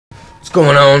What's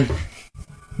going on?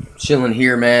 Chilling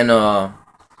here, man.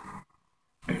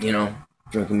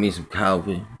 Drinking me some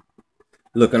coffee.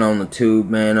 Looking on the tube,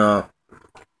 man. That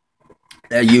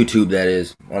YouTube, that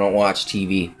is. I don't watch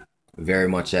TV very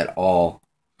much at all.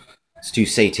 It's too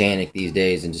satanic these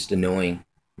days and just annoying.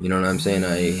 You know what I'm saying?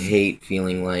 I hate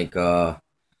feeling like, I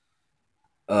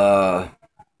don't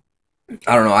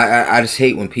know. I just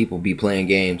hate when people be playing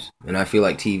games. And I feel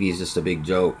like TV is just a big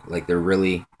joke. Like they're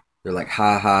like,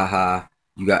 ha ha ha.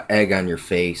 You got egg on your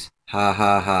face. Ha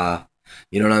ha ha.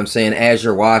 You know what I'm saying? As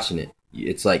you're watching it,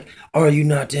 it's like, are you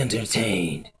not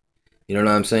entertained? You know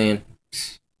what I'm saying?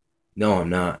 No,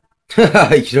 I'm not. You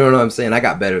know what I'm saying? I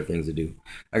got better things to do.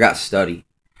 I got study.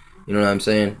 You know what I'm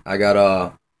saying? I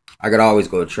could always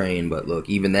go to train, but look,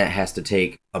 even that has to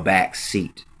take a back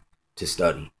seat to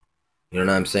study. You know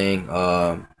what I'm saying?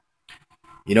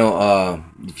 If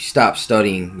you stop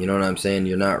studying, you know what I'm saying?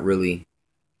 You're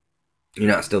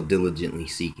not still diligently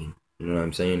seeking. You know what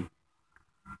I'm saying?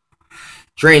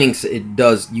 Training,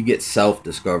 you get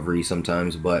self-discovery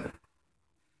sometimes, but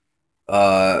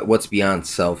what's beyond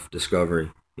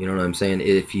self-discovery? You know what I'm saying?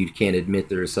 If you can't admit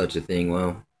there is such a thing,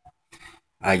 well,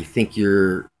 I think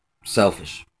you're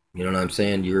selfish. You know what I'm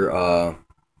saying? You're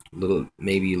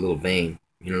maybe a little vain.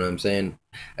 You know what I'm saying?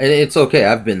 And it's okay.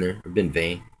 I've been there. I've been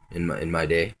vain in my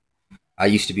day. I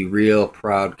used to be real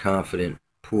proud, confident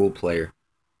pool player,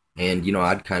 and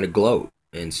I'd kind of gloat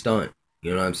and stunt.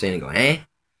 You know what I'm saying? And go, eh?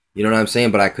 You know what I'm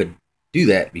saying? But I could do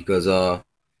that because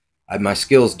my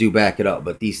skills do back it up.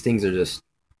 But these things are just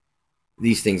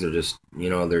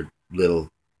they're little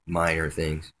minor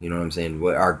things. You know what I'm saying?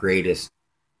 What our greatest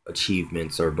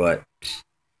achievements are but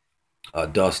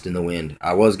dust in the wind.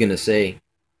 I was gonna say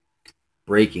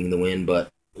breaking the wind, but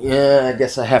yeah, I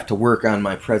guess I have to work on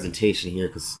my presentation here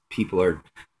because people are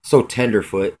so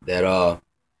tenderfoot that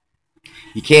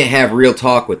you can't have real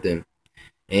talk with them,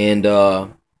 and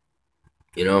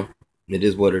it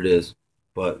is what it is.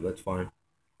 But that's fine.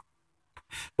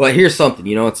 But here's something,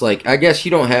 it's like I guess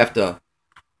you don't have to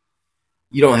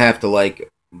like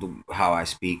how I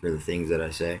speak or the things that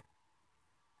I say.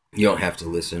 You don't have to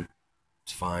listen.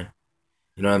 It's fine.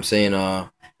 You know what I'm saying?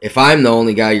 If I'm the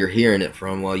only guy you're hearing it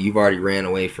from, well, you've already ran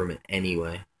away from it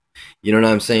anyway. You know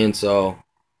what I'm saying? So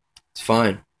it's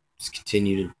fine. Just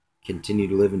continue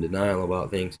to live in denial about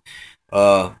things.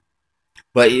 But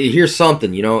here's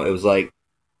something. It was like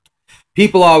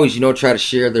people always, try to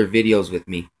share their videos with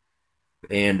me,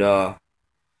 and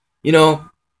you know,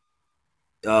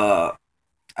 uh,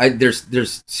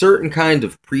 there's certain kind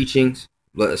of preachings,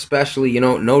 but especially,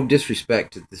 no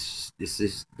disrespect to this. This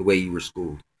is the way you were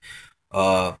schooled.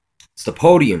 It's the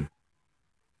podium.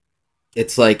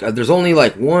 It's like there's only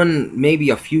like one, maybe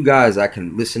a few guys I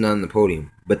can listen on the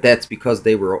podium, but that's because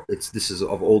this is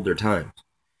of older times.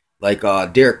 Like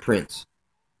Derek Prince,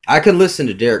 I can listen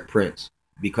to Derek Prince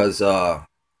because I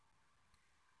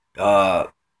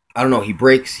don't know,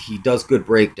 he does good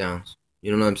breakdowns.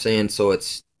 You know what I'm saying? So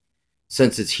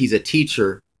he's a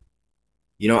teacher,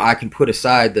 I can put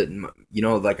aside that,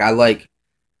 like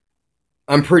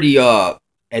I'm pretty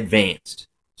advanced.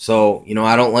 So,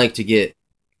 I don't like to get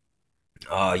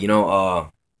I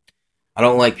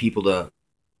don't like people to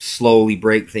slowly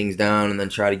break things down and then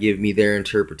try to give me their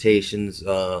interpretations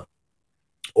over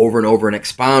and over and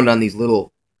expound on these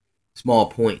little small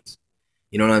points.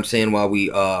 You know what I'm saying? While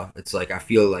it's like I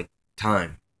feel like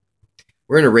time.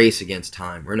 We're in a race against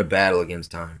time. We're in a battle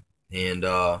against time. And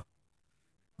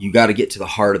you got to get to the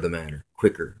heart of the matter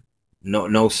quicker.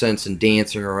 No sense in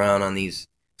dancing around on these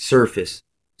surface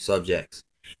subjects.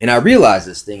 And I realize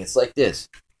this thing. It's like this.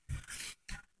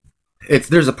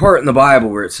 There's a part in the Bible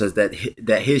where it says that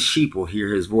his sheep will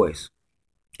hear his voice.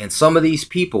 And some of these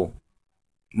people,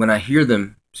 when I hear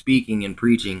them speaking and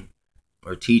preaching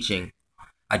or teaching,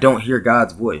 I don't hear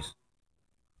God's voice.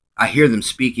 I hear them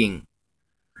speaking.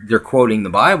 They're quoting the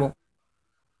Bible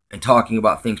and talking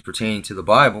about things pertaining to the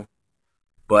Bible,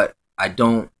 but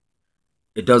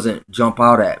it doesn't jump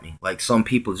out at me like some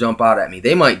people jump out at me.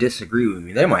 They might disagree with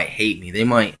me. They might hate me. They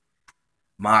might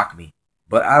mock me,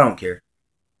 but I don't care.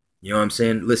 You know what I'm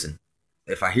saying? Listen,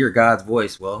 if I hear God's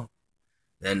voice, well,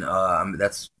 then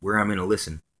that's where I'm going to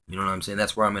listen. You know what I'm saying?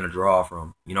 That's where I'm going to draw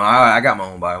from. I got my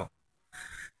own Bible.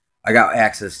 I got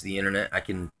access to the internet. I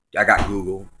got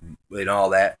Google and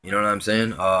all that. You know what I'm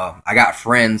saying? I got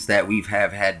friends that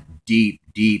have had deep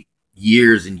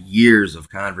years and years of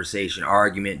conversation,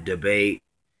 argument, debate,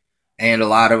 and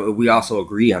we also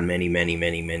agree on many, many,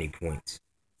 many, many points.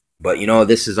 But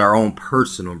this is our own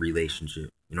personal relationship.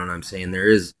 You know what I'm saying? There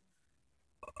is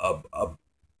a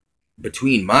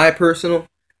between my personal,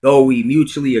 though we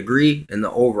mutually agree in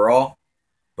the overall,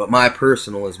 But my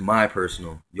personal is my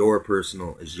personal. Your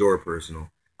personal is your personal.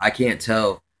 I can't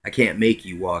make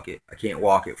you walk it. I can't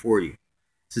walk it for you.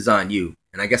 This is on you.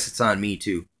 And I guess it's on me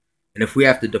too. And if we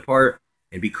have to depart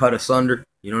and be cut asunder,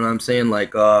 you know what I'm saying?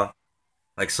 Like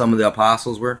some of the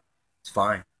apostles were, it's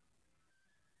fine.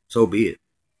 So be it.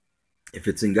 If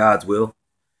it's in God's will,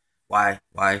 why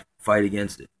fight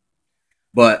against it?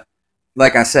 But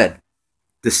like I said,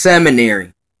 the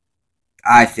seminary,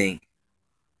 I think,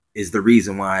 is the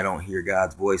reason why I don't hear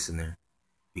God's voice in there.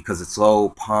 Because it's so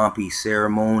pompy,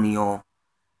 ceremonial,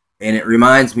 and it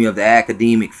reminds me of the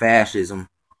academic fascism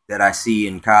that I see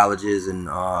in colleges and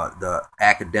the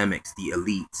academics, the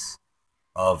elites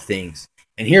of things.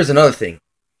 And here's another thing.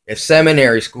 If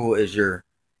seminary school is your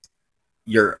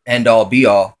end all be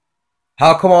all,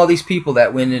 how come all these people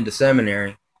that went into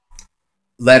seminary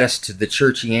led us to the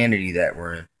churchianity that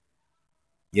we're in?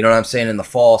 You know what I'm saying? In the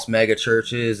false mega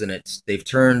churches, and they've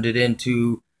turned it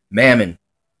into mammon.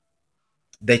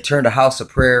 They turned a house of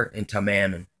prayer into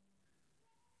mammon.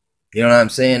 You know what I'm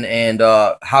saying? And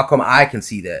how come I can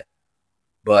see that,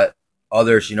 but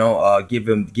others,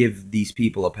 give these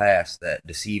people a pass that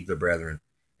deceive the brethren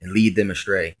and lead them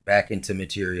astray back into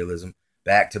materialism,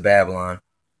 back to Babylon.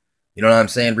 You know what I'm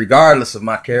saying? Regardless of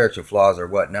my character flaws or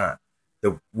whatnot,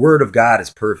 the Word of God is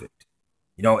perfect.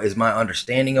 Is my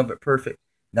understanding of it perfect?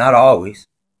 Not always.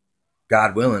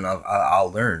 God willing,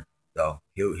 I'll learn though.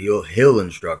 He'll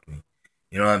instruct me.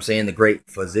 You know what I'm saying? The great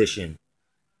physician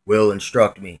will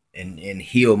instruct me and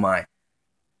heal my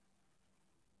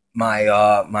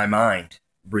mind,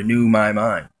 renew my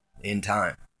mind in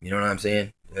time. You know what I'm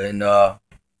saying? And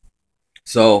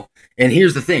and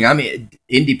here's the thing. I mean,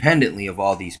 independently of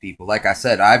all these people, like I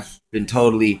said, I've been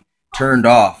totally turned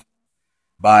off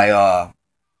by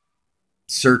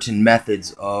certain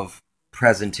methods of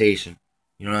presentation.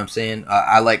 You know what I'm saying?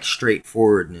 I like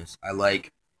straightforwardness. I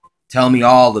like tell me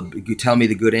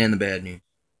the good and the bad news.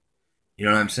 You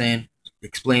know what I'm saying?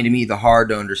 Explain to me the hard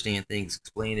to understand things.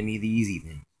 Explain to me the easy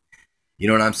things. You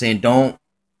know what I'm saying? Don't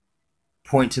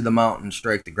point to the mountain and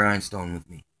strike the grindstone with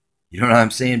me. You know what I'm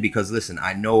saying? Because listen,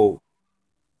 I know.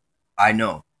 You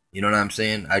know what I'm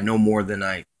saying? I know more than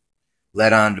I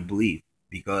let on to believe,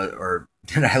 or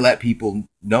than I let people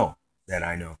know that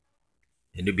I know.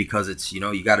 And because it's,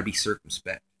 you got to be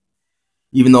circumspect.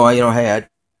 Even though I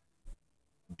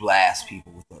blast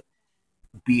people with a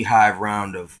beehive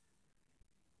round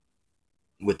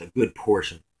with a good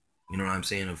portion, you know what I'm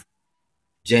saying, of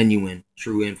genuine,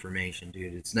 true information,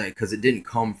 dude. It's not because it didn't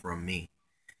come from me.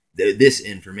 This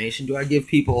information, do I give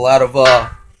people a lot of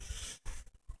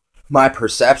my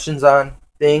perceptions on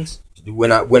things?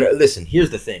 Listen, here's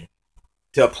the thing.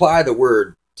 To apply the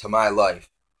word to my life,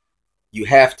 you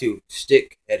have to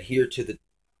adhere to the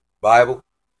Bible,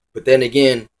 but then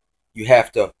again, you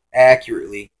have to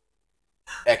accurately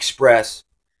express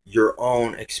your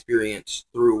own experience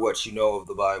through what you know of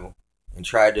the Bible and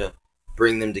try to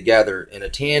bring them together in a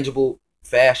tangible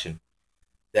fashion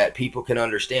that people can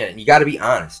understand. And you got to be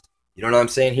honest. You know what I'm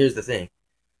saying? Here's the thing.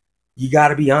 You got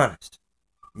to be honest.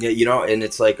 Yeah, and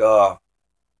it's like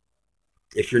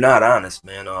if you're not honest,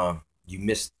 man, you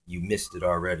missed it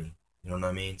already. You know what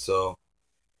I mean? So,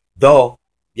 though,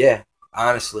 yeah,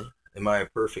 honestly, am I a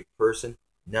perfect person?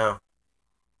 No.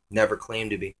 Never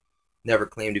claimed to be. Never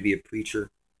claimed to be a preacher.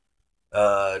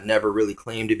 Never really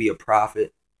claimed to be a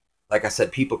prophet. Like I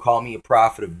said, people call me a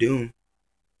prophet of doom.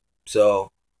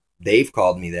 So, they've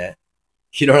called me that.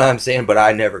 You know what I'm saying? But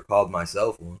I never called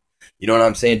myself one. You know what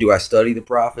I'm saying? Do I study the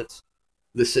prophets?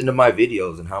 Listen to my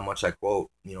videos and how much I quote,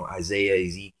 Isaiah,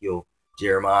 Ezekiel,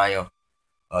 Jeremiah,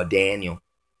 Daniel,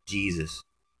 Jesus.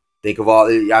 Think of all,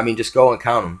 just go and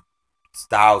count them. It's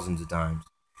thousands of times.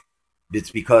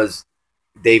 It's because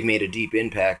they've made a deep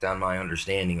impact on my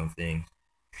understanding of things.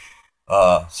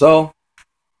 So,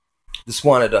 just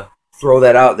wanted to throw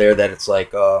that out there that it's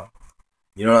like,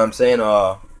 you know what I'm saying?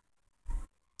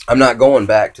 I'm not going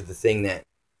back to the thing that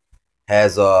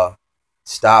has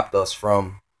stopped us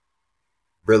from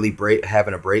really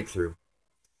having a breakthrough.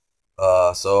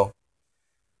 So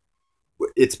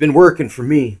it's been working for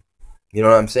me. You know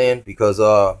what I'm saying? Because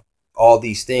all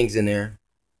these things in there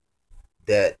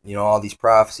that, all these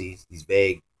prophecies, these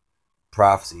vague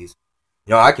prophecies,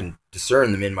 I can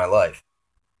discern them in my life.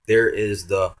 There is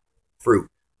the fruit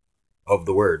of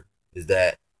the word, is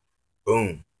that,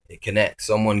 boom, it connects.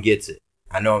 Someone gets it.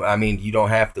 You don't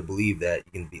have to believe that.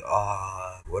 You can be,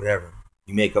 whatever.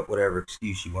 You make up whatever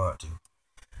excuse you want to.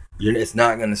 It's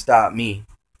not going to stop me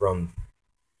from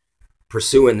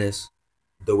pursuing this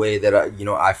the way that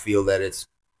I feel that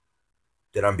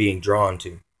I'm being drawn to.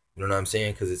 You know what I'm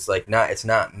saying? Because it's like it's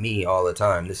not me all the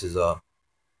time. This is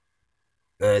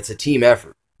it's a team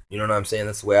effort. You know what I'm saying?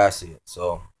 That's the way I see it.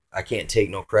 So I can't take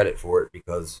no credit for it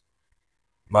because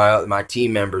my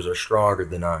team members are stronger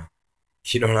than I.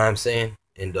 You know what I'm saying?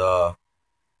 And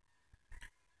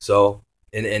so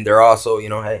and they're also, you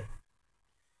know, hey,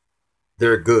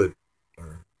 they're good.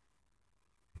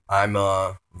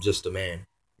 I'm just a man.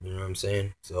 You know what I'm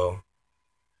saying? So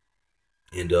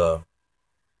and if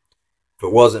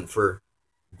it wasn't for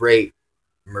great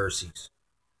mercies,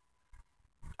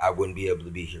 I wouldn't be able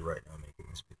to be here right now making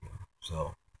this video.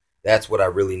 So that's what I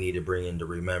really need to bring into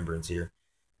remembrance here.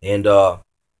 And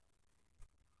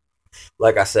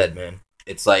like I said, man,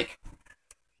 it's like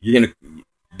you're gonna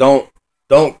don't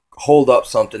hold up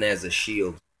something as a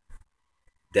shield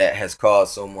that has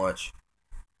caused so much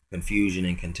confusion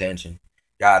and contention.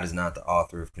 God is not the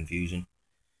author of confusion.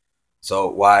 So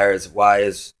why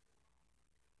is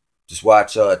just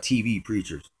watch TV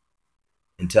preachers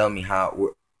and tell me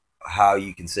how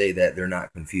you can say that they're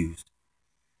not confused.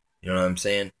 You know what I'm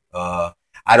saying? I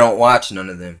don't watch none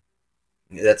of them.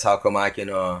 That's how come I can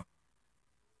go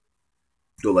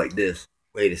like this.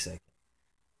 Wait a second.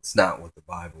 It's not what the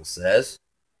Bible says.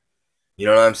 You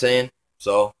know what I'm saying?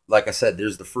 So, like I said,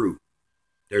 there's the fruit.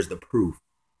 There's the proof.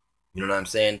 You know what I'm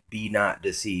saying? Be not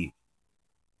deceived.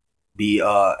 Be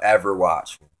ever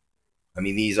watchful. I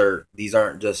mean, these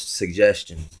aren't just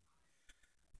suggestions.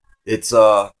 It's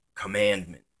a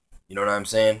commandment. You know what I'm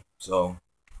saying? So,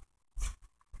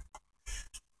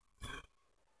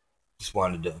 just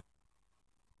wanted to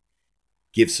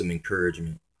give some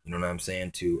encouragement. You know what I'm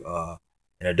saying? To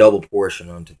and a double portion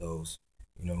unto those,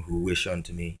 you know, who wish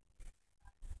unto me